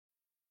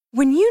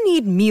When you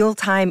need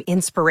mealtime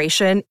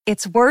inspiration,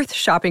 it's worth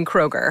shopping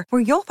Kroger,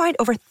 where you'll find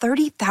over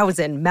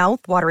 30,000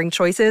 mouth-watering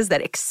choices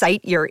that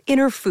excite your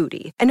inner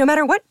foodie. And no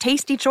matter what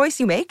tasty choice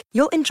you make,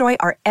 you'll enjoy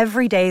our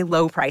everyday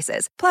low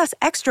prices, plus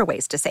extra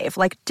ways to save,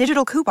 like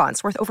digital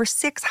coupons worth over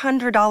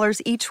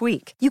 $600 each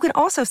week. You can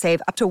also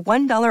save up to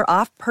 $1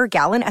 off per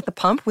gallon at the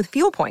pump with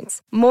fuel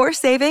points. More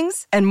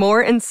savings and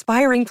more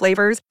inspiring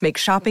flavors make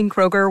shopping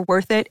Kroger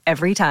worth it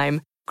every time.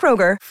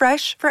 Kroger,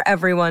 fresh for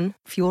everyone.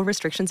 Fuel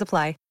restrictions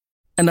apply.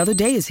 Another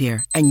day is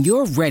here, and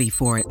you're ready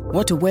for it.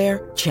 What to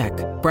wear? Check.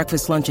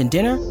 Breakfast, lunch, and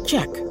dinner?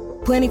 Check.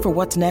 Planning for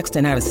what's next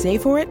and how to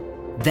save for it?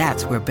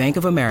 That's where Bank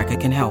of America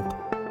can help.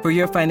 For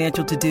your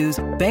financial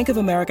to-dos, Bank of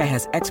America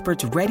has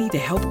experts ready to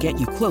help get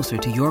you closer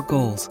to your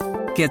goals.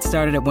 Get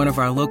started at one of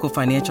our local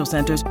financial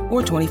centers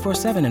or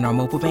 24/7 in our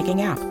mobile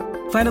banking app.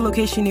 Find a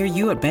location near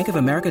you at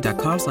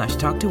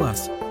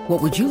bankofamerica.com/talktous.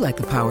 What would you like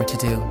the power to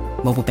do?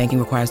 Mobile banking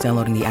requires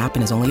downloading the app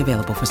and is only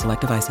available for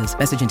select devices.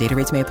 Message and data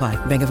rates may apply.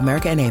 Bank of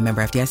America N.A.,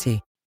 member FDIC.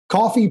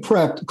 Coffee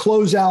prepped,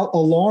 closeout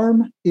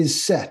alarm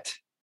is set.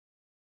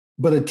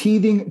 But a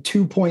teething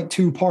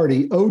 2.2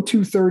 party,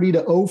 0230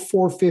 to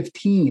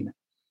 0415,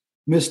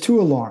 missed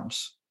 2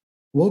 alarms.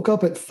 Woke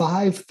up at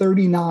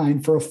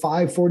 5:39 for a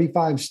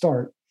 5:45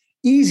 start.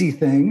 Easy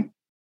thing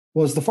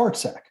was the fart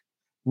sack.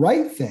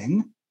 Right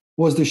thing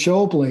was to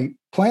show up late,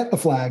 plant the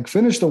flag,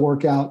 finish the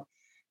workout,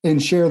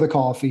 and share the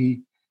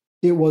coffee.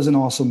 It was an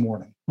awesome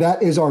morning.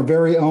 That is our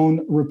very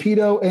own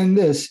Rapido, and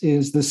this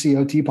is the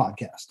COT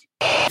Podcast.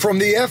 From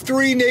the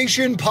F3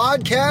 Nation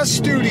Podcast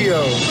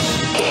Studios.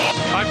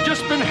 I've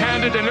just been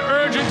handed an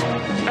urgent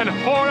and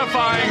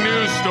horrifying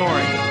news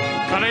story.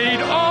 And I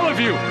need all of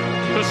you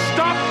to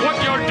stop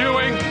what you're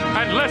doing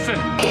and listen.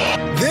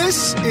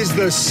 This is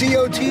the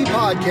COT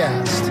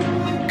Podcast,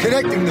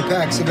 connecting the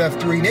packs of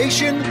F3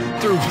 Nation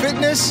through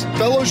fitness,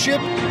 fellowship,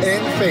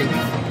 and faith.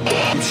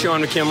 I'm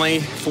Sean McKinley,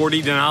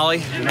 40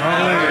 Denali.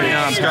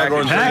 Trip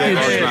win,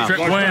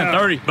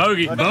 30,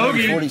 bogey.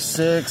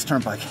 46,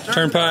 Turnpike.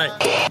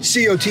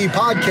 COT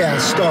Podcast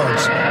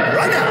starts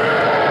right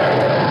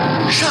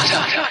now. Shut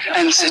up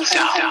and sit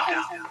down.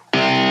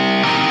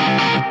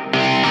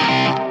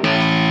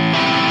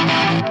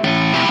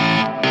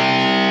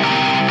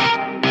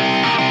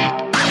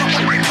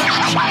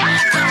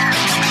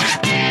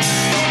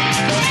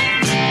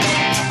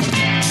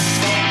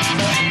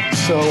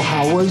 So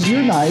how was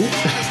your night?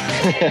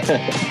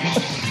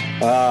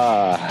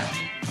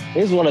 It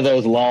was one of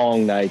those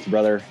long nights,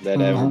 brother, that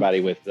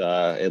everybody with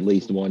at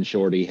least one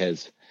shorty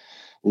has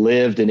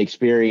lived and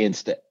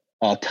experienced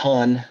a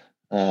ton,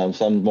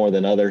 some more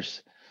than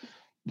others.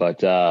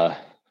 But I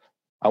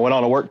went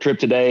on a work trip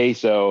today,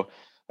 so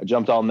I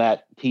jumped on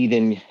that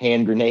teething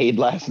hand grenade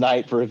last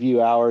night for a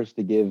few hours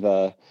to give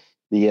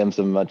DM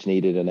some much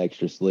needed and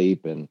extra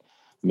sleep, and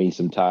me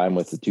some time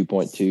with the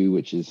 2.2,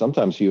 which is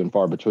sometimes few and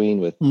far between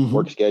with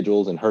work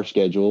schedules and her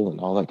schedule and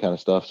all that kind of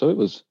stuff. So it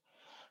was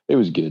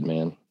good,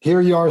 man.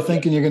 Here you are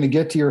thinking you're going to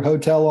get to your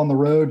hotel on the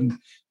road and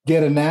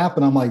get a nap.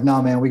 And I'm like,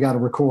 nah, man, we got to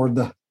record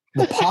the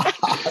pod.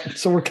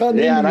 So we're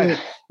cutting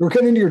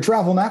into your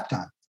travel nap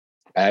time.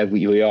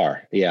 We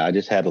are. Yeah. I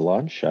just had a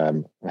lunch.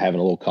 I'm having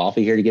a little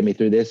coffee here to get me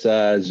through this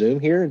Zoom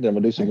here. Then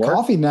we'll do some work.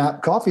 Coffee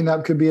nap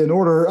could be in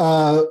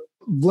order.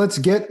 Let's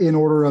get in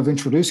order of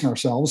introducing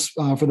ourselves.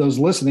 For those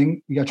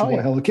listening, you got your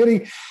boy Hello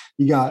Kitty.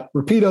 You got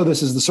Rapido.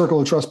 This is the Circle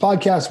of Trust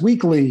podcast,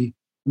 weekly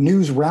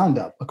news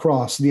roundup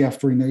across the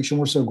F3 Nation.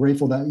 We're so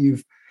grateful that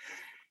you've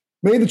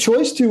made the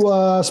choice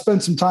to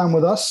spend some time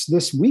with us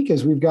this week,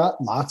 as we've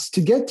got lots to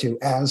get to,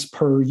 as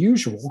per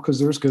usual, because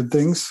there's good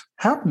things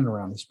happening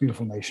around this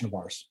beautiful nation of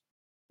ours.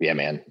 Yeah,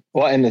 man.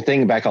 Well, and the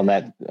thing back on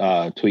that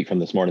tweet from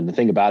this morning, the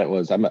thing about it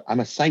was I'm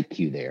a site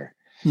queue there.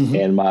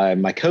 And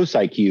my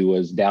co-site queue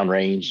was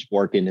downrange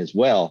working as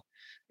well.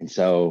 And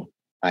so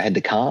I had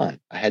the con.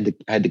 I had the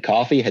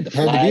coffee, had the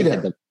flag,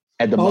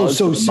 had the mug,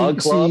 mug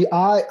club.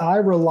 I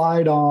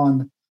relied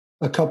on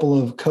a couple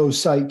of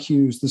co-site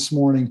queues this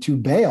morning to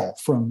bail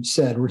from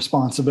said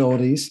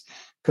responsibilities,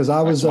 because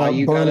I was up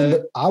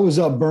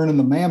burning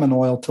the mammon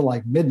oil till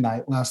like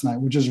midnight last night,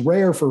 which is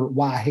rare for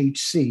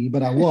YHC,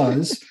 but I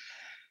was.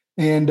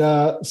 And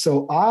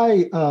so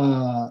I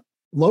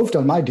loafed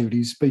on my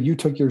duties, but you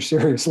took yours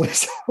seriously.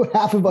 So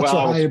half of us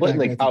I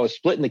was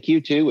splitting the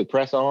Q2 with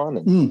press on,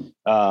 and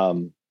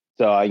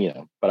so I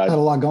had a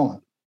lot going.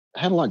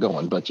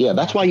 But yeah,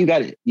 that's why you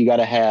got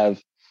to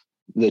have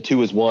the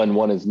 2 is 1,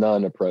 1 is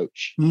none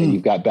approach, and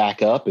you've got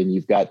backup, and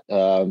you've got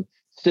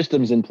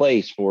systems in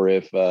place for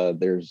if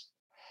there's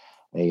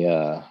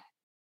a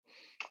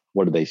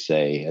what do they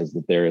say? As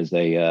that there is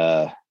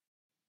a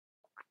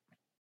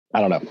I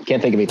don't know.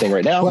 Can't think of anything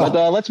right now, but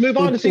let's move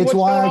on to see what's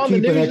going on. It's why I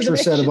keep an extra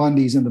set of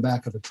undies in the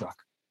back of the truck,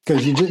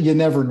 because you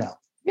never know.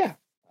 Yeah.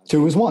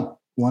 2 is 1.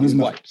 1 is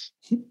none.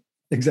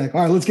 Exactly.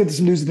 All right, let's get to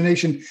some news of the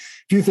nation. A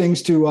few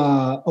things to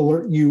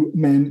alert you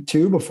men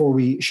to before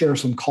we share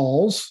some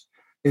calls.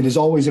 And as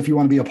always, if you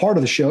want to be a part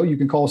of the show, you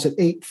can call us at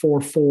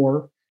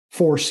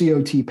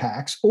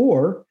 844-4COT-PACS,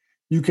 or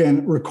you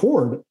can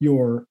record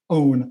your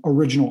own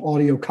original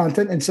audio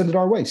content and send it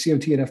our way.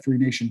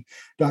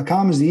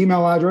 COT@F3Nation.com is the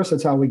email address.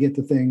 That's how we get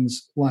to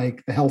things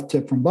like the health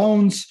tip from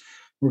Bones.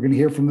 We're going to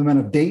hear from the men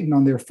of Dayton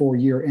on their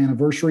 4-year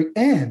anniversary,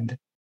 and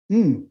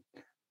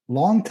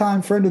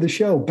longtime friend of the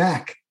show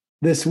back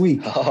this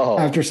week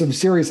after some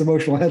serious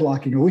emotional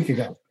headlocking a week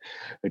ago.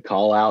 The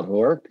call out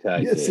worked.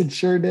 Yes, it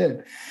sure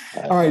did.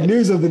 All right,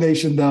 news of the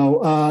nation,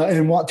 though,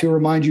 and want to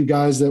remind you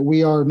guys that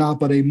we are not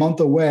but a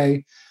month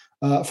away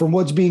from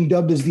what's being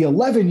dubbed as the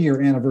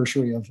 11-year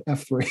anniversary of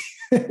F3.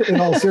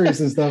 In all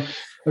seriousness, though,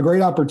 a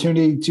great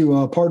opportunity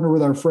to partner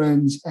with our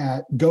friends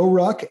at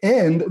GoRuck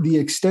and the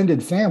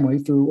extended family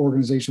through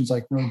organizations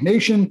like Rogue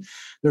Nation.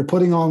 They're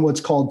putting on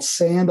what's called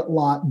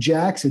Sandlot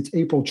Jacks. It's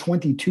April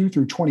 22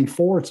 through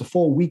 24. It's a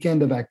full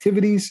weekend of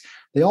activities.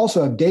 They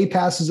also have day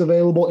passes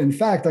available. In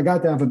fact, I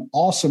got to have an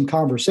awesome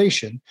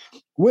conversation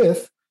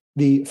with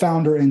the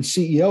founder and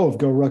CEO of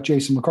GoRuck,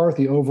 Jason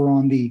McCarthy, over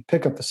on the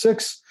Pick Up the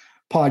Six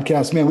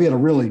podcast. Man, we had a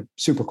really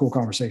super cool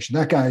conversation.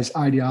 That guy's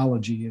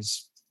ideology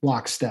is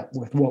lockstep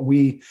with what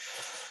we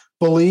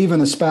believe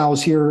and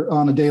espouse here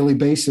on a daily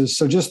basis.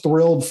 So just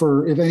thrilled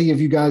for if any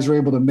of you guys are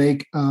able to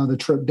make the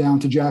trip down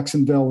to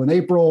Jacksonville in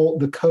April.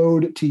 The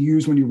code to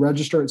use when you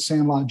register at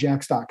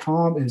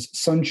sandlotjacks.com is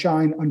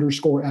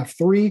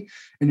sunshine_F3.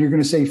 And you're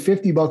going to save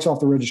 $50 off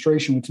the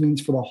registration, which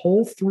means for the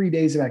whole 3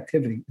 days of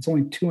activity, it's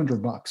only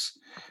 $200,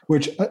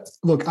 which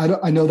look,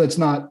 I know that's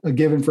not a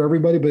given for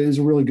everybody, but it is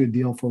a really good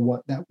deal for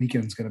what that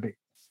weekend is going to be.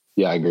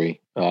 Yeah, I agree.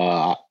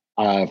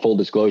 Full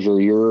disclosure,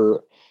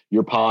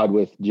 your pod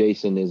with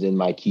Jason is in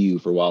my queue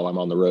for while I'm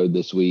on the road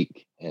this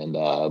week, and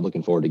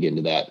looking forward to getting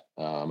to that.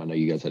 I know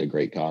you guys had a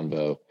great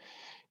convo,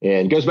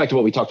 and it goes back to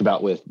what we talked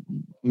about with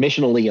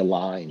missionally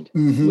aligned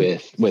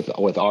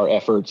with our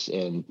efforts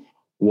and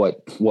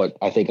what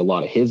I think a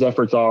lot of his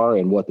efforts are,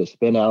 and what the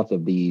spin outs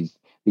of these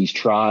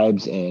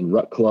tribes and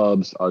ruck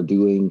clubs are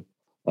doing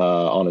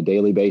on a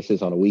daily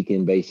basis, on a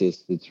weekend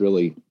basis. It's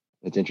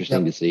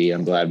interesting to see.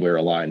 I'm glad we're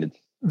aligned.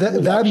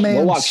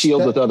 We'll lock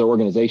shields with other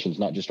organizations,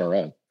 not just our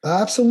own.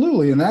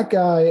 Absolutely. And that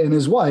guy and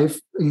his wife,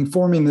 in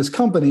forming this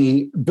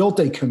company, built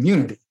a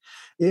community.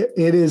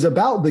 It is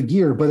about the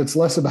gear, but it's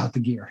less about the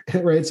gear,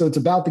 right? So it's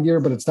about the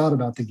gear, but it's not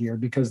about the gear,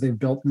 because they've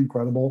built an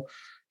incredible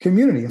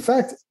community. In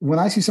fact, when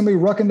I see somebody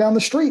rucking down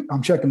the street,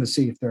 I'm checking to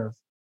see if they're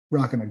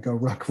rocking a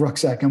GoRuck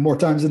rucksack, and more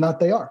times than not,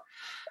 they are.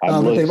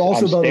 But they've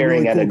also built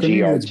staring a really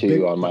cool at a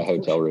GR2 on my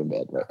hotel room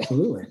bed. Right?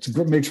 Absolutely.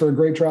 It makes for a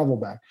great travel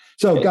bag.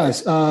 So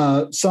guys,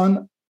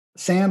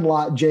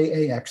 Sandlot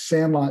JAX,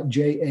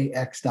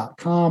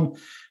 sandlotjax.com.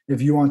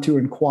 If you want to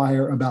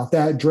inquire about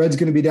that. Dred's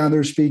going to be down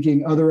there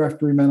speaking. Other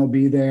F3 men will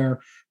be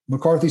there.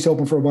 McCarthy's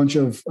hoping for a bunch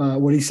of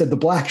what he said, the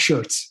black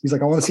shirts. He's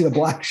like, I want to see the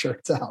black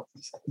shirts out.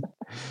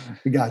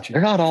 We got you.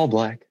 They're not all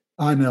black.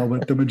 I know,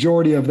 but the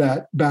majority of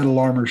that battle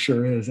armor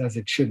sure is, as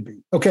it should be.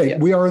 Okay, yes.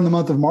 We are in the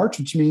month of March,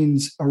 which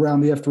means around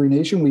the F3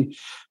 Nation, we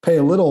pay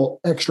a little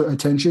extra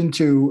attention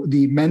to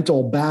the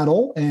mental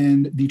battle,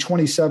 and the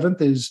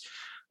 27th is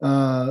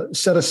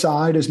set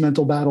aside as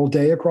Mental Battle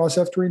Day across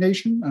F3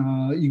 Nation.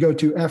 You go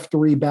to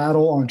F3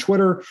 Battle on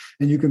Twitter,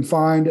 and you can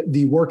find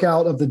the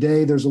workout of the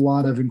day. There's a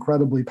lot of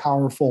incredibly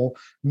powerful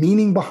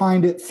meaning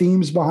behind it,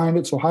 themes behind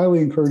it. So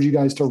highly encourage you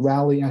guys to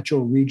rally at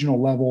your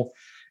regional level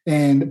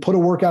and put a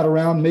workout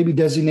around, maybe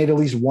designate at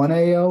least one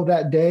AO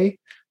that day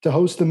to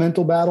host the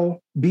Mental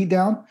Battle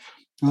beatdown.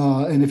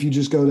 And if you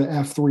just go to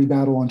F3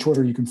 Battle on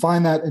Twitter, you can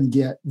find that and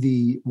get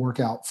the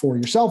workout for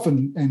yourself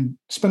and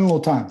spend a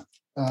little time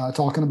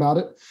talking about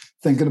it,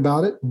 thinking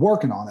about it,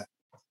 working on it.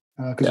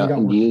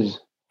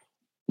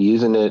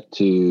 Using it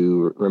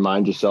to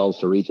remind yourselves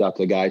to reach out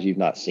to guys you've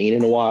not seen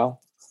in a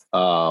while.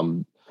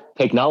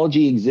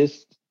 Technology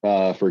exists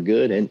for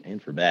good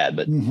and for bad,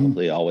 but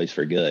hopefully always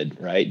for good,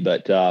 right?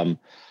 But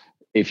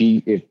if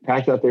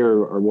packs out there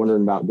are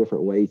wondering about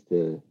different ways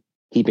to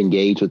keep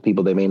engaged with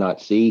people they may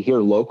not see, here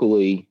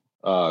locally,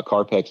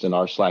 Carpex and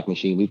our Slack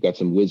machine, we've got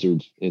some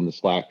wizards in the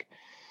Slack,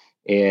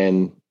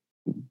 and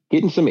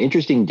getting some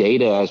interesting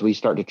data as we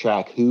start to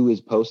track who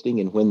is posting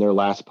and when their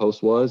last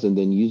post was, and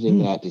then using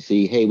that to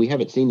see, hey, we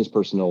haven't seen this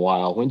person in a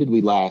while. When did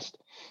we last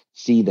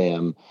see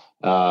them?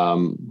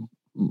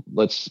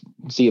 Let's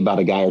see about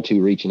a guy or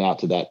two reaching out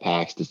to that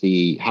PAX to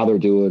see how they're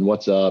doing,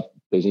 what's up,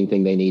 if there's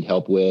anything they need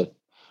help with.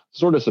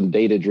 Sort of some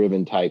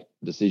data-driven type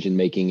decision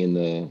making in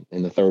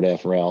the third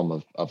F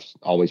realm of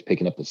always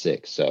picking up the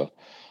six. So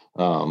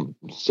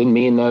send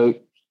me a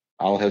note.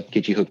 I'll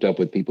get you hooked up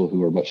with people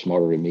who are much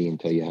smarter than me and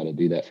tell you how to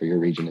do that for your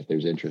region if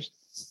there's interest.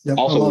 Yep,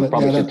 also,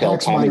 probably should tell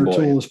Tommy Boy.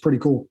 Tool is pretty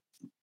cool.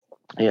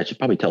 Yeah, I should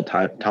probably tell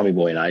Tommy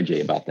Boy and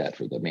IJ about that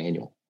for the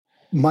manual.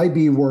 Might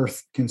be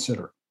worth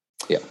consider.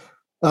 Yeah.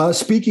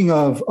 Speaking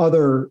of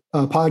other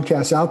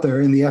podcasts out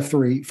there in the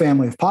F3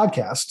 family of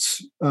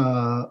podcasts,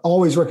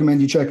 always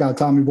recommend you check out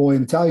Tommy Boy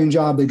and Italian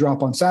Job. They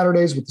drop on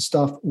Saturdays with the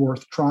Stuff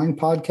Worth Trying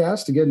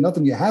podcast. Again,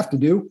 nothing you have to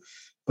do,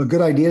 but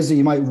good ideas that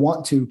you might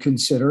want to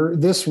consider.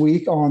 This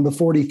week on the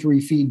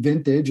 43 Feet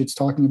Vintage, it's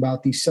talking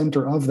about the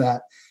center of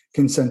that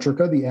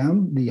concentrica, the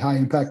M, the high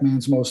impact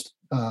man's most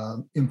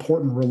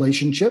important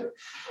relationship.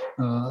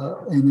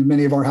 And in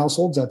many of our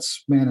households,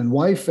 that's man and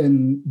wife,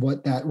 and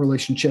what that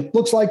relationship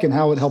looks like and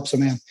how it helps a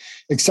man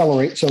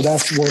accelerate. So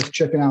that's worth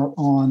checking out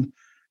on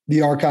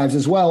the archives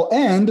as well.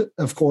 And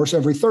of course,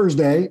 every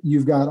Thursday,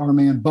 you've got our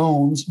man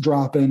Bones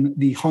dropping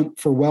the Hunt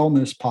for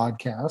Wellness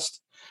podcast,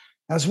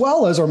 as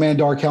well as our man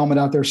Dark Helmet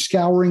out there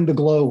scouring the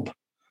globe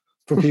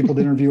for people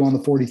to interview on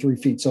the 43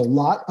 feet. So a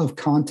lot of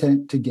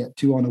content to get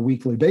to on a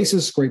weekly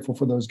basis. Grateful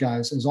for those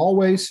guys as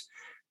always,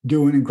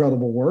 doing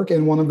incredible work.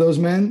 And one of those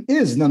men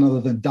is none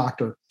other than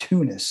Dr.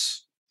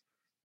 Tunis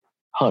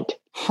Hunt,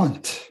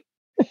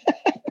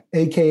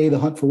 AKA the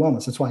Hunt for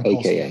Wellness. That's why I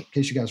call him, in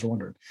case you guys are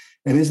wondering.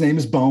 And his name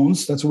is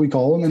Bones. That's what we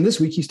call him. And this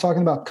week he's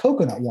talking about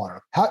coconut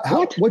water.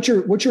 What's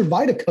your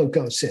Vita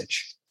Coco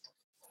sitch?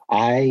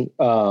 We're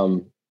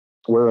an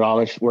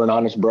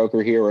honest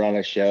broker here. We're on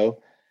a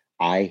show.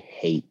 I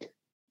hate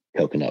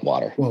coconut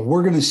water. Well,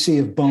 we're going to see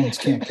if Bones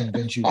can't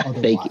convince you otherwise.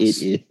 I think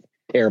it is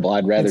terrible.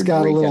 I'd rather drink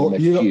out of a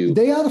shoe.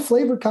 They out of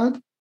flavor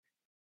content.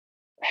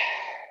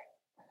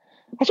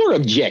 I sort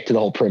of object to the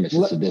whole premise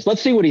of this.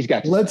 Let's see what he's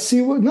got. Let's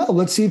see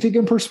if he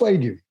can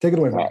persuade you. Take it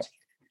away, Bones.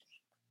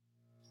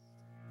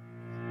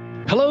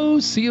 Hello,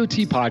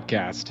 COT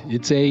Podcast.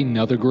 It's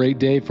another great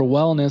day for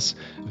wellness.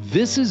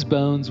 This is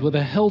Bones with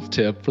a health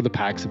tip for the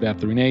PAX of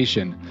F3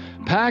 Nation.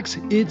 PAX,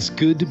 it's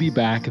good to be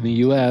back in the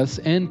U.S.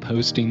 and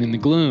posting in the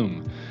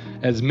gloom.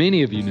 As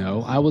many of you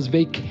know, I was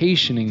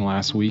vacationing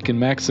last week in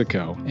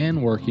Mexico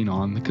and working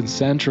on the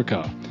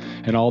Concentrica.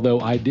 And although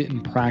I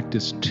didn't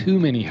practice too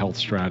many health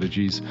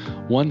strategies,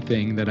 one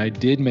thing that I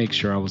did make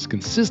sure I was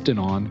consistent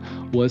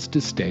on was to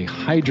stay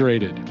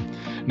hydrated.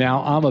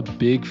 Now, I'm a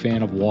big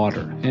fan of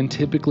water and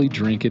typically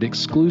drink it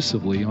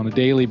exclusively on a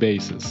daily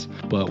basis.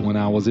 But when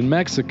I was in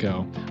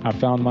Mexico, I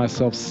found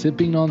myself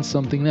sipping on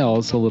something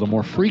else a little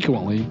more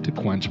frequently to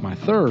quench my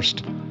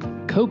thirst: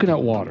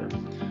 coconut water.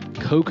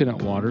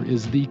 Coconut water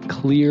is the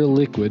clear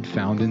liquid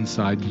found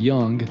inside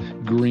young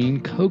green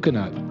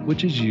coconut,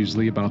 which is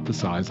usually about the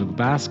size of a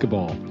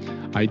basketball.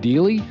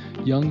 Ideally,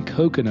 young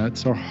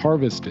coconuts are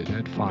harvested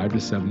at 5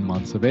 to 7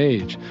 months of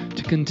age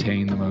to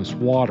contain the most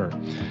water.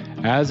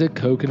 As a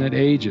coconut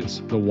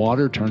ages, the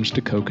water turns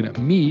to coconut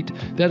meat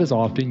that is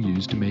often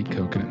used to make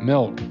coconut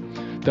milk.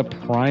 The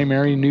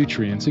primary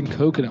nutrients in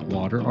coconut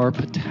water are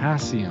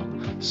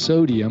potassium,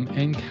 sodium,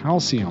 and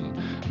calcium,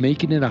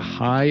 making it a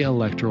high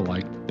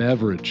electrolyte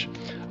beverage.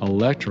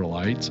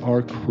 Electrolytes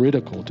are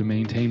critical to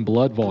maintain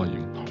blood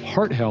volume,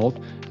 heart health,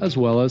 as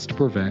well as to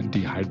prevent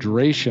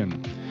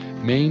dehydration.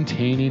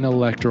 Maintaining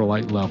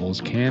electrolyte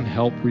levels can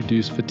help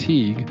reduce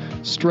fatigue,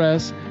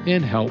 stress,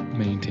 and help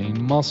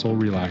maintain muscle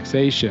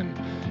relaxation.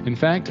 In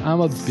fact,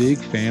 I'm a big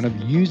fan of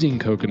using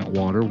coconut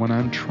water when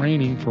I'm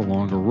training for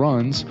longer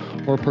runs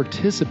or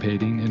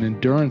participating in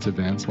endurance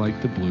events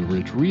like the Blue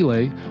Ridge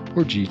Relay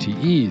or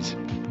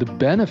GTEs. The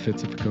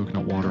benefits of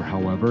coconut water,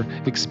 however,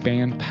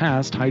 expand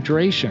past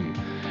hydration.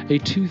 A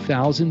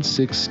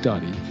 2006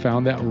 study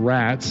found that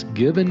rats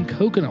given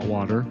coconut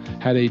water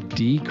had a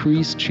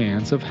decreased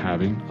chance of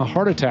having a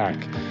heart attack.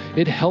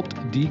 It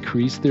helped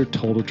decrease their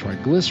total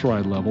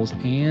triglyceride levels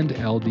and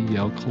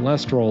LDL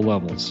cholesterol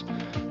levels.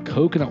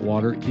 Coconut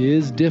water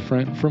is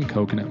different from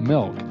coconut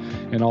milk,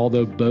 and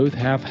although both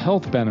have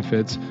health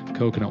benefits,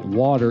 coconut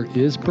water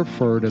is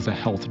preferred as a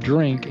health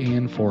drink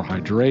and for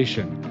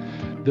hydration.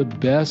 The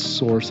best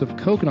source of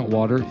coconut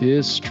water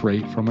is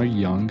straight from a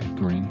young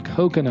green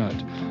coconut,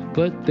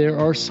 but there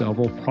are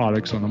several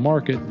products on the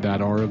market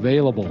that are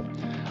available.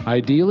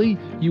 Ideally,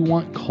 you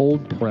want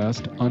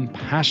cold-pressed,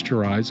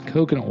 unpasteurized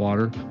coconut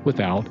water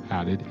without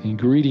added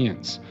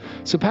ingredients.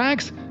 So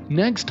PAX,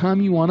 next time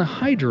you want to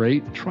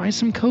hydrate, try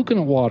some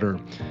coconut water.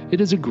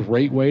 It is a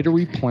great way to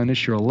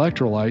replenish your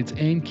electrolytes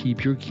and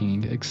keep your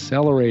king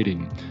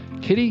accelerating.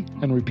 Kitty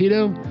and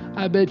Rapido,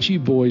 I bet you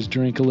boys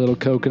drink a little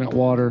coconut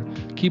water.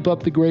 Keep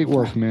up the great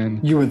work, man.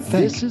 You would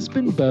think. This has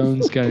been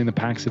Bones guiding the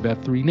PAX of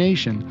F3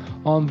 Nation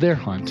on their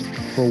hunt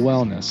for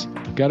wellness.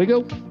 Gotta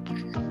go.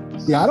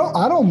 Yeah,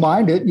 I don't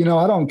mind it. You know,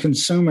 I don't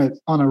consume it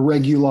on a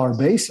regular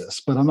basis,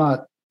 but I'm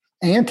not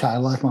anti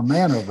like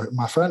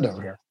my friend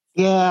over here.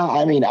 Yeah,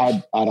 I mean,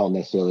 I don't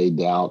necessarily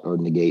doubt or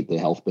negate the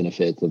health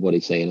benefits of what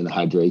he's saying in the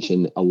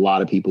hydration. A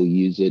lot of people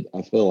use it.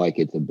 I feel like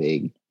it's a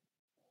big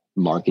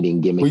marketing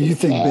gimmick. Well, you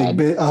think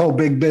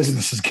big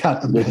business has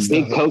got the best of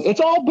it. It's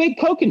all big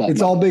coconut.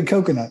 It's all big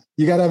coconut.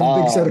 You got to have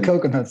a big set of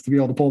coconuts to be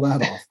able to pull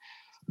that off.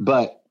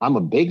 But I'm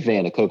a big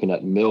fan of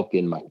coconut milk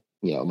in my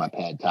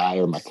pad thai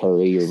or my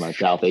curry or my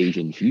South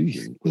Asian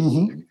fusion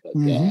cuisine.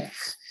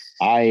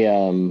 I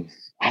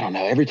don't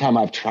know. Every time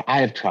I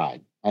have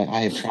tried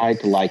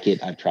to like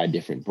it. I've tried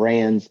different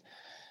brands.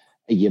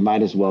 You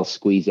might as well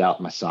squeeze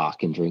out my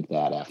sock and drink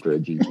that after a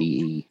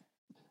GTE.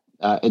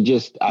 I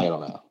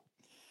don't know.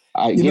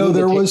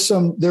 There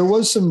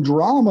was some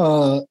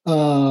drama,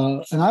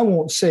 and I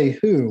won't say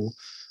who,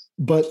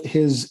 but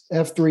his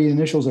F3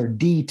 initials are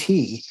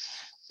DT.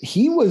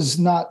 He was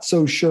not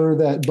so sure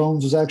that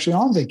Bones was actually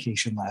on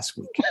vacation last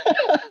week.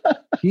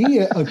 He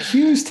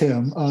accused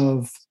him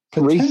of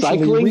potentially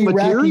recycling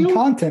re-racking material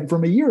content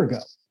from a year ago.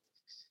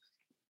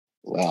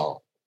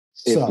 Well,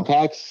 If the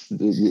Packs,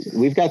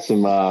 we've got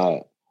some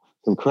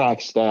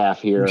crack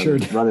staff here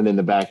running in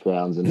the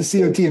backgrounds, and the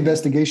COT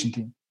investigation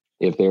team.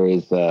 If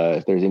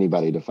there's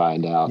anybody to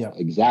find out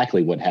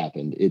exactly what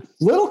happened, it's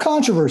little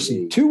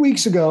controversy. 2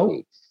 weeks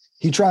ago,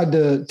 he tried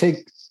to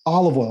take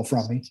olive oil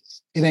from me.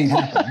 It ain't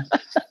happening.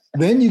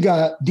 Then you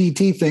got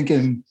DT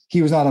thinking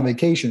he was not on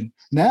vacation.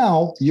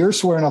 Now you're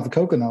swearing off the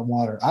coconut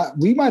water.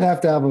 We might have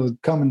to have a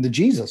coming to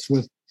Jesus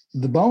with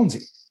the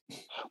Bonesy.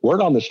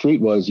 Word on the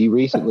street was you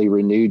recently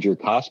renewed your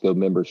Costco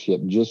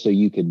membership just so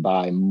you could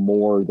buy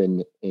more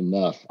than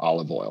enough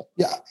olive oil.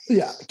 Yeah.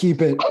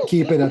 Keep it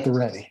at the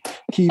ready.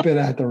 Keep it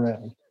at the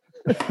ready.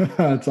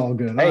 That's all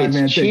good. Hey, it's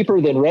man, cheaper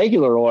than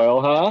regular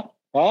oil, huh?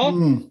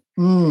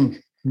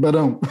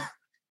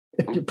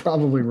 But you're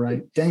probably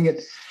right. Dang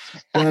it.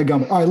 All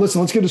right,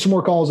 listen, let's get to some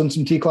more calls and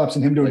some T-claps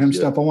and him doing him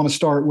stuff. I want to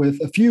start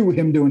with a few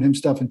him doing him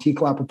stuff and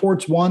T-clap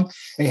reports. One,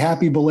 a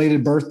happy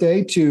belated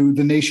birthday to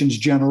the nation's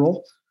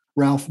general,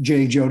 Ralph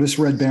J. Jodis.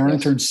 Red Baron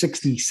turned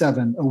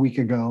 67 a week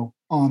ago.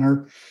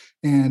 Honor,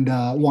 and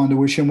wanted to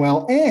wish him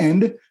well.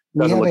 And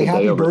we have a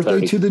happy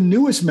birthday to the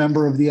newest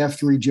member of the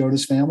F3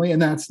 Jodis family, and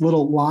that's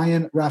little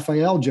Lion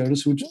Raphael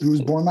Jodis, who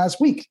was born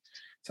last week.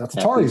 So that's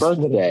Atari's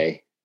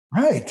birthday.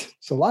 Right.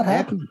 So a lot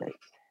happened.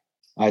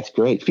 That's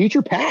great.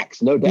 Future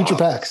Packs, no doubt. Future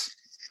Packs.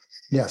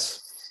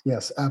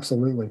 Yes,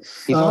 absolutely.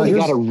 He's already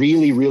got a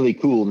really, really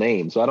cool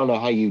name, so I don't know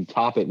how you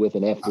top it with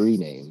an F3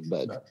 name,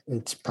 but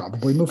it's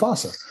probably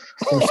Mufasa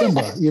or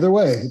Simba. Either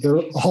way, they're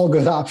all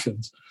good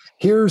options.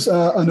 Here's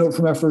a note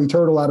from F3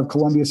 Turtle out of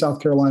Columbia, South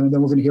Carolina.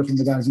 Then we're going to hear from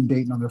the guys in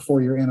Dayton on their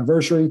 4-year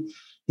anniversary.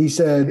 He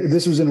said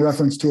this was in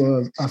reference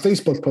to a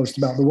Facebook post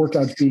about the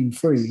workouts being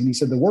free. And he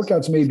said the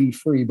workouts may be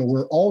free, but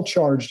we're all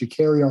charged to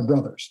carry our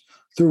brothers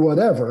through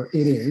whatever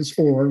it is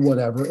or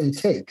whatever it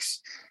takes.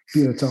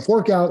 Be it a tough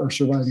workout or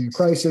surviving a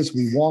crisis,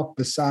 we walk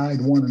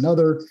beside one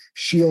another,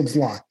 shields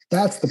locked.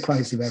 That's the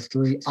price of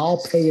F3.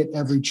 I'll pay it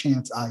every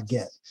chance I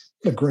get.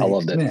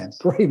 Great, man.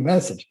 Great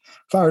message.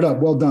 Fired up.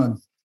 Well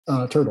done,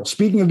 Turtle.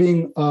 Speaking of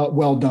being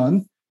well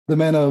done, the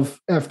men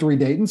of F3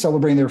 Dayton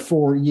celebrating their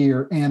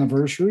 4-year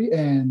anniversary.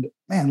 And,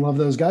 man, love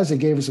those guys. They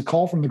gave us a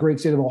call from the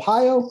great state of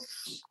Ohio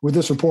with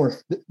this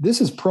report.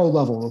 This is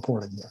pro-level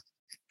reporting here.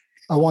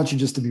 I want you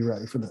just to be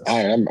ready for this.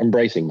 I'm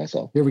bracing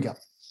myself. Here we go.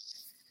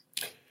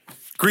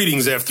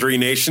 Greetings, F3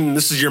 Nation.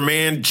 This is your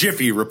man,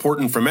 Jiffy,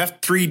 reporting from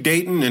F3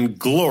 Dayton in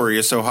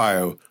glorious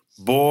Ohio.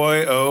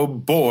 Boy, oh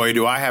boy,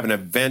 do I have an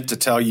event to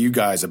tell you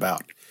guys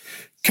about.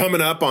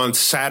 Coming up on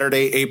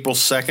Saturday, April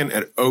 2nd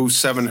at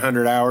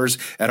 0700 hours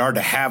at our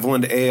de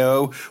Havilland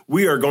AO,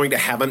 we are going to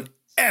have an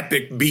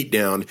epic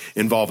beatdown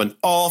involving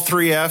all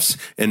 3 Fs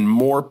and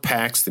more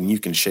packs than you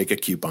can shake a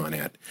coupon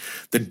at.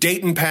 The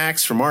Dayton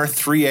packs from our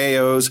 3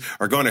 AOs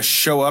are going to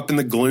show up in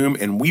the gloom,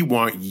 and we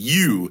want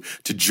you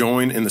to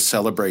join in the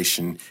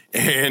celebration.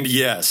 And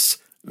yes,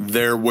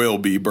 there will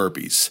be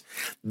burpees.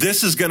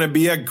 This is going to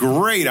be a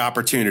great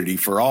opportunity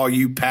for all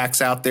you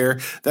packs out there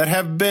that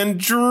have been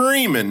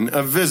dreaming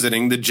of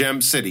visiting the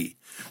Gem City.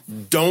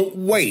 Don't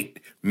wait.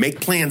 Make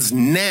plans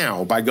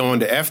now by going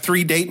to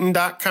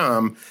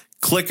f3dayton.com.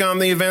 Click on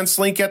the events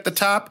link at the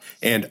top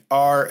and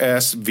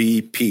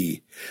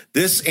RSVP.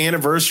 This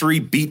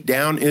anniversary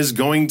beatdown is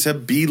going to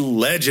be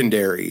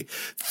legendary.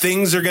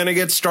 Things are going to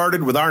get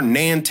started with our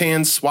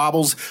Nantan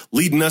Swabbles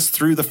leading us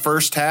through the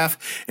first half,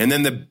 and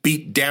then the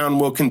beatdown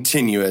will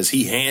continue as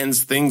he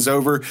hands things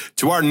over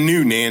to our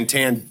new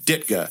Nantan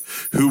Ditka,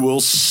 who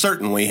will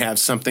certainly have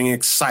something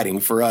exciting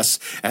for us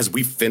as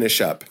we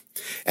finish up.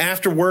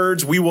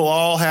 Afterwards, we will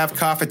all have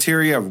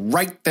cafeteria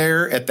right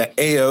there at the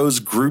AO's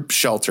group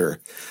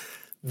shelter.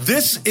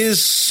 This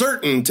is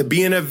certain to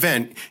be an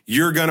event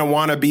you're going to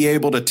want to be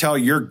able to tell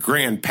your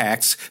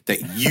grandpacks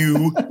that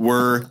you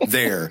were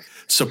there.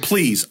 So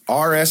please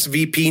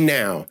RSVP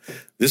now.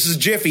 This is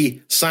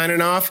Jiffy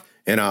signing off,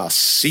 and I'll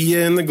see you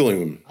in the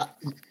gloom.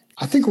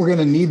 I think we're going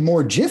to need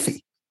more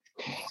Jiffy.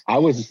 I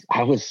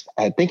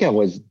think I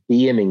was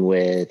DMing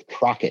with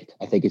Crockett.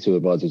 I think it's who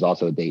it was. Who's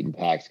also a Dayton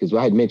Packs, because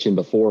I had mentioned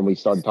before when we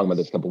started talking about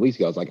this a couple of weeks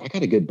ago. I was like, I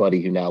got a good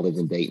buddy who now lives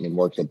in Dayton and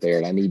works up there,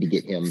 and I need to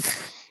get him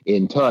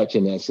in touch.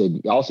 And I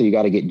said, also, you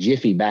got to get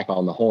Jiffy back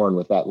on the horn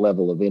with that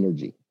level of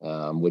energy,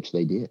 which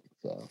they did.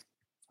 So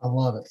I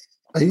love it.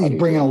 He's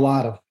bringing a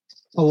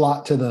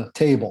lot to the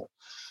table.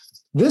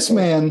 This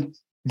man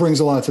brings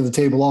a lot to the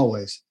table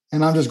always,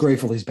 and I'm just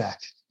grateful he's back.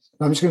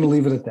 I'm just going to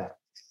leave it at that.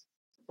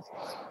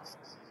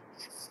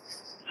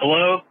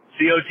 Hello,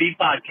 COT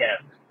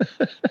Podcast.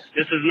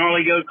 This is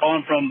Gnarly Goat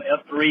calling from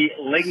F3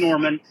 Lake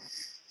Norman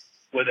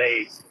with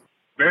a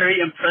very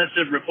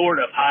impressive report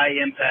of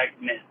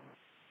high-impact men.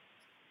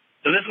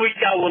 So this week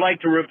I would like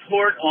to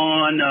report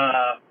on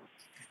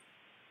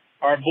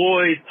our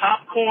boys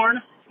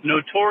Popcorn,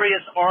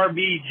 Notorious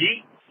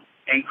RBG,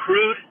 and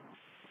Crude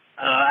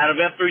out of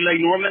F3 Lake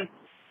Norman,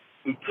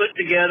 who put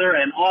together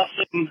an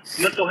awesome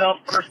mental health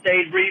first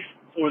aid brief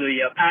for the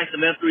packs of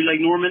F3 Lake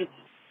Norman.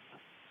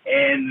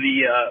 And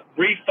the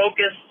brief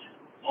focused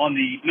on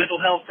the mental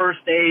health first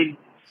aid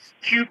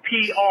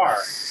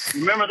QPR.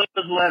 Remember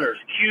those letters,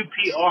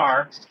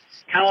 QPR,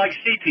 kind of like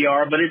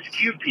CPR, but it's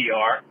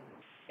QPR.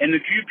 And the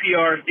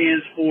QPR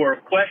stands for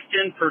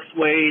Question,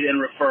 Persuade,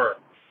 and Refer.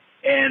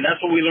 And that's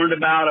what we learned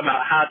about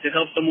how to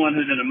help someone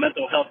who's in a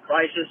mental health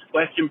crisis.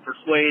 Question,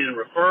 persuade, and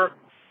refer.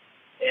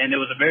 And it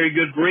was a very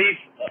good brief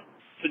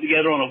put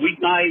together on a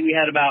weeknight. We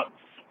had about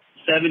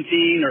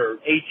 17 or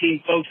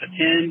 18 folks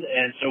attend,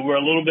 and so we're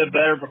a little bit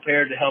better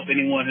prepared to help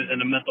anyone who's in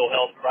a mental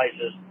health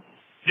crisis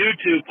due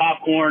to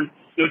Popcorn,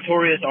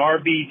 Notorious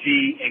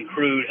RBG, and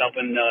Crude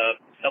helping us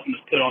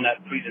put on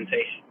that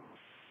presentation.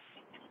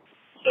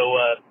 So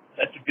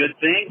that's a good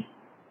thing.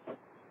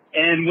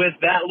 And with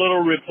that little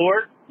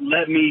report,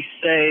 let me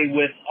say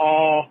with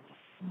all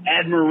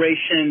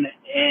admiration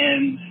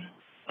and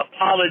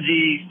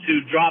apologies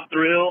to Drop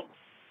Thrill,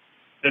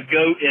 the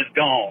GOAT is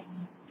gone.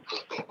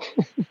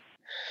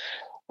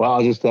 Well,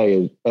 I'll just tell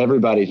you,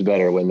 everybody's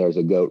better when there's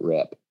a GOAT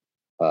rep,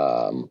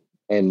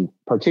 and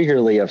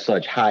particularly of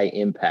such high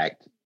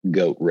impact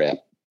GOAT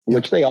rep,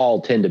 which they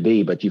all tend to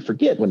be, but you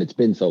forget when it's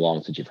been so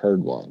long since you've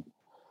heard one.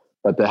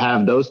 But to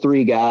have those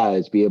three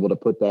guys be able to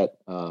put that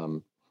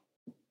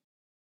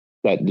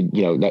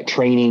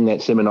training,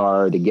 that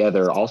seminar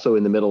together, also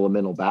in the middle of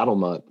Mental Battle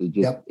Month,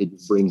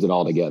 it brings it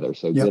all together.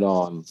 So good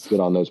on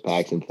those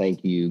packs, and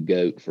thank you,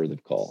 GOAT, for the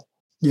call.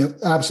 Yep,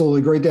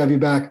 absolutely. Great to have you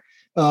back.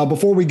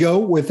 Before we go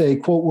with a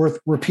quote worth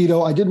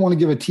repeato, I did want to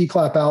give a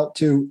T-clap out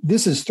to,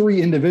 this is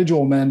three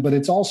individual men, but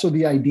it's also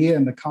the idea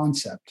and the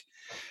concept.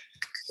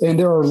 And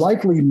there are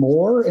likely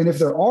more. And if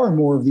there are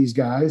more of these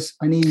guys,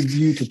 I need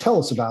you to tell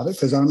us about it,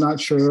 because I'm not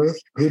sure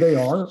who they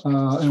are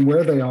and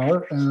where they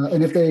are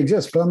and if they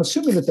exist, but I'm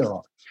assuming that there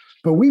are.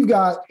 But we've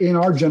got in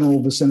our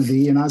general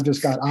vicinity, and I've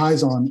just got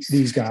eyes on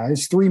these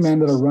guys, three men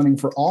that are running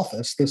for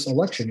office this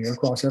election year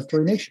across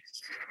F3 Nation.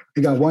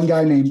 We got one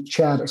guy named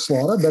Chad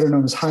Slaughter, better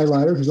known as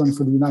Highlighter, who's running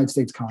for the United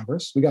States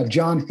Congress. We got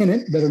John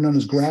Hinnant, better known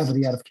as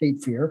Gravity, out of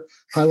Cape Fear.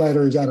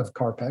 Highlighter is out of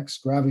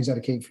Carpex. Gravity's out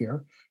of Cape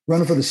Fear,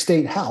 running for the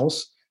state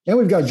house. And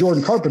we've got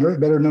Jordan Carpenter,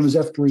 better known as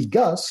F3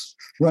 Gus,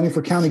 running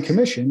for county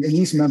commission in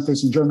East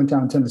Memphis and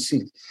Germantown,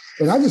 Tennessee.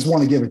 And I just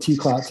want to give a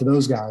T-clap to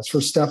those guys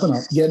for stepping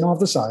up, getting off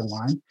the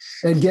sideline,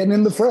 and getting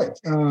in the fray.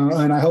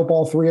 And I hope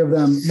all three of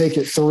them make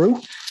it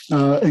through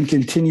and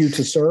continue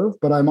to serve.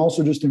 But I'm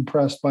also just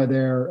impressed by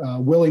their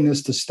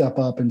willingness to step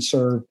up and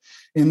serve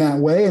in that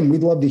way. And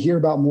we'd love to hear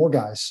about more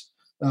guys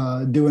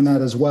doing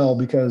that as well,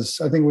 because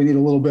I think we need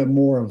a little bit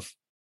more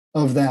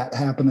of that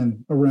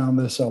happening around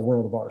this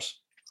world of ours.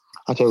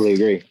 I totally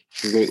agree.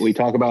 We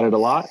talk about it a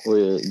lot.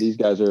 These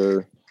guys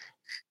are,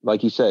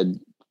 like you said,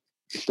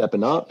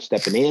 stepping up,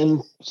 stepping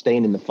in,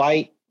 staying in the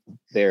fight.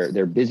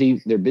 They're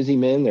busy. They're busy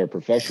men. They're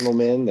professional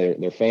men.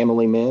 They're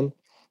family men.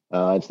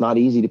 It's not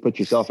easy to put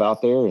yourself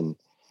out there and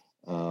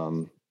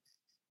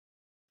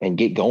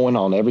get going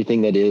on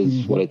everything that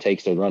is what it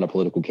takes to run a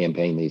political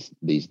campaign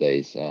these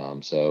days.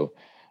 So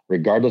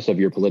regardless of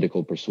your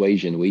political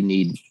persuasion, we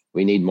need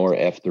more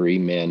F3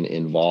 men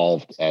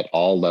involved at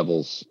all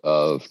levels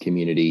of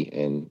community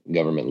and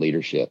government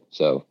leadership.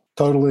 So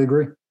totally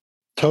agree.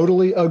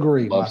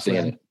 Love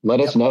seeing it. Let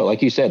us know,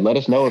 like you said, let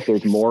us know if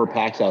there's more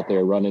packs out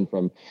there running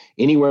from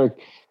anywhere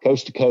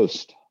coast to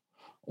coast,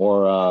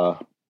 or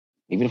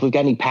even if we've got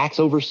any packs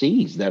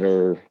overseas that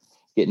are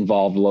getting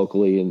involved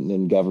locally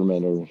in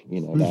government or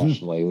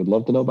nationally. We'd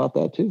love to know about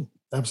that too.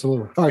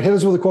 Absolutely. All right, hit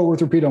us with a quote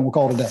worth repeating, and we'll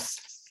call it a day.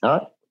 All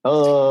right.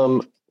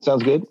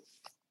 Sounds good.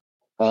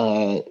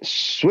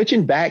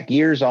 Switching back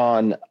gears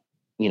on,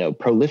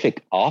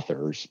 prolific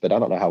authors, but I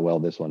don't know how well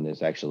this one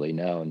is actually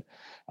known.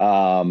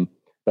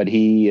 But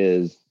he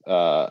is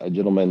a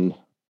gentleman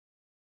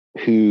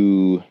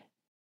who,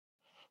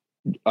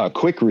 a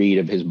quick read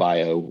of his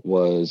bio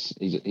was,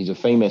 he's a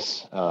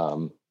famous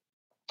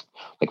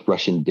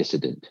Russian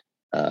dissident.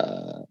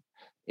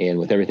 And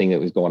with everything that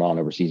was going on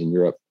overseas in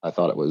Europe, I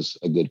thought it was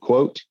a good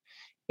quote,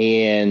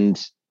 and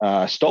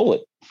stole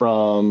it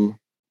from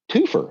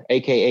Twofer,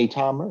 aka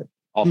Tom Murray.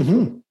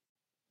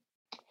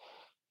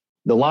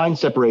 The line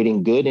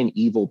separating good and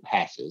evil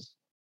passes,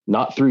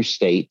 not through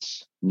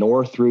states,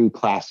 nor through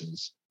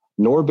classes,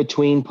 nor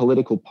between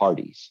political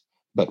parties,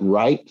 but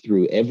right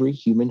through every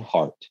human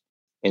heart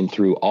and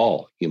through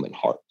all human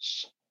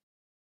hearts.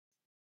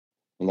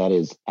 And that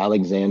is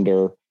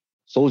Alexander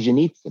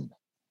Solzhenitsyn.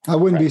 I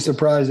wouldn't be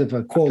surprised if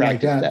a quote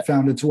like that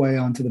found its way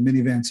onto the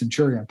Minivan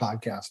Centurion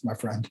podcast, my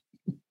friend.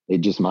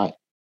 It just might.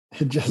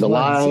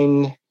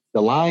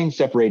 The line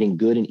separating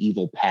good and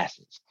evil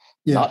passes,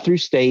 not through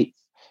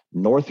states,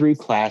 nor through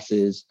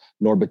classes,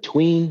 nor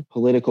between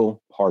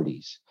political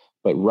parties,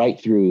 but right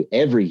through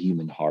every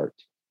human heart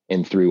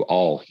and through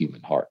all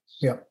human hearts.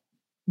 Yep.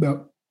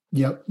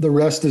 The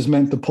rest is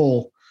meant to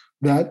pull.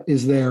 That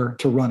is there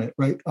to run it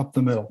right up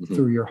the middle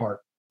through your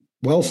heart.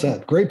 Well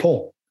said. Great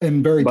pull.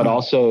 And very, but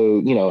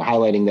also,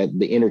 highlighting that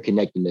the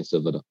interconnectedness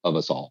of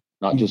us all,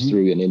 not just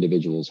through an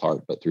individual's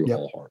heart, but through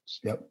all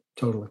hearts. Yep.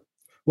 Totally.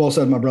 Well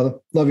said, my brother.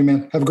 Love you,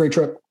 man. Have a great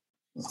trip.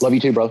 Love you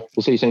too, bro.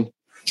 We'll see you soon.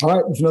 All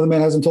right. If another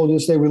man hasn't told you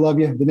to stay, we love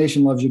you. The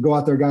nation loves you. Go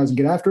out there, guys, and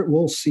get after it.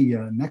 We'll see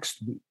you next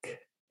week.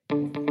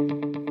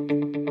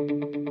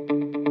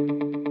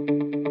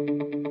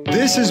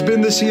 This has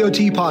been the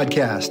COT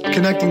Podcast,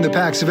 connecting the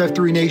Packs of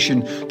F3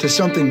 Nation to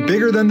something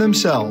bigger than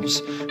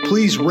themselves.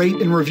 Please rate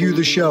and review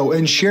the show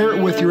and share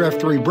it with your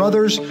F3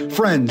 brothers,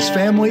 friends,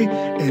 family,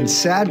 and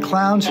sad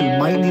clowns who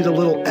might need a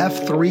little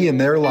F3 in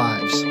their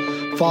lives.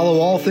 Follow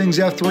all things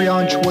F3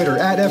 on Twitter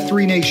at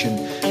F3 Nation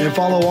and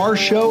follow our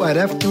show at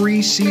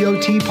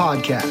F3COT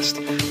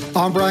Podcast.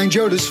 I'm Brian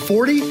Jodas,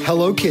 40,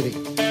 Hello Kitty.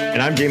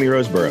 And I'm Jamie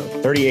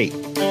Roseborough, 38,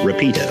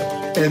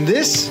 Repito. And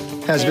this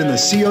has been the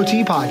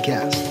COT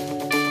Podcast.